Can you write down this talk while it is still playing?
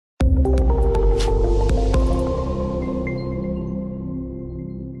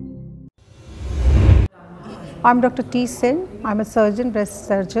I'm Dr. T. Sen. I'm a surgeon, breast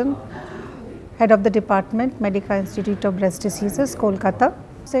surgeon, head of the department, Medical Institute of Breast Diseases, Kolkata.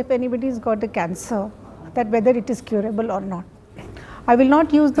 So if anybody's got a cancer, that whether it is curable or not. I will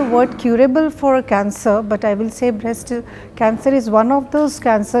not use the word curable for a cancer, but I will say breast cancer is one of those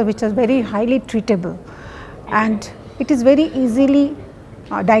cancers which is very highly treatable and it is very easily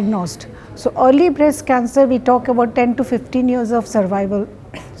diagnosed. So early breast cancer, we talk about 10 to 15 years of survival.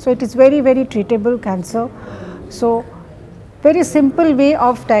 So it is very, very treatable cancer. So very simple way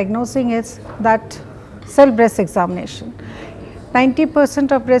of diagnosing is that self breast examination.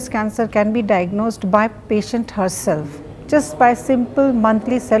 90% of breast cancer can be diagnosed by patient herself. Just by simple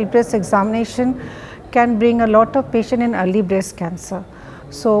monthly self breast examination can bring a lot of patient in early breast cancer.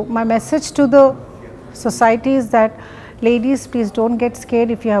 So my message to the society is that ladies, please don't get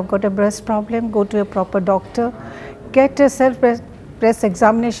scared. If you have got a breast problem, go to a proper doctor, get a self breast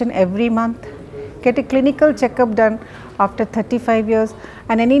examination every month, get a clinical checkup done after 35 years,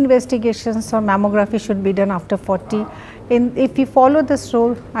 and any investigations or mammography should be done after 40. If we follow this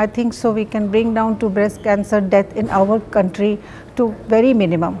rule, I think so we can bring down to breast cancer death in our country to very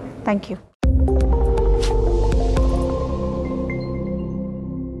minimum. Thank you.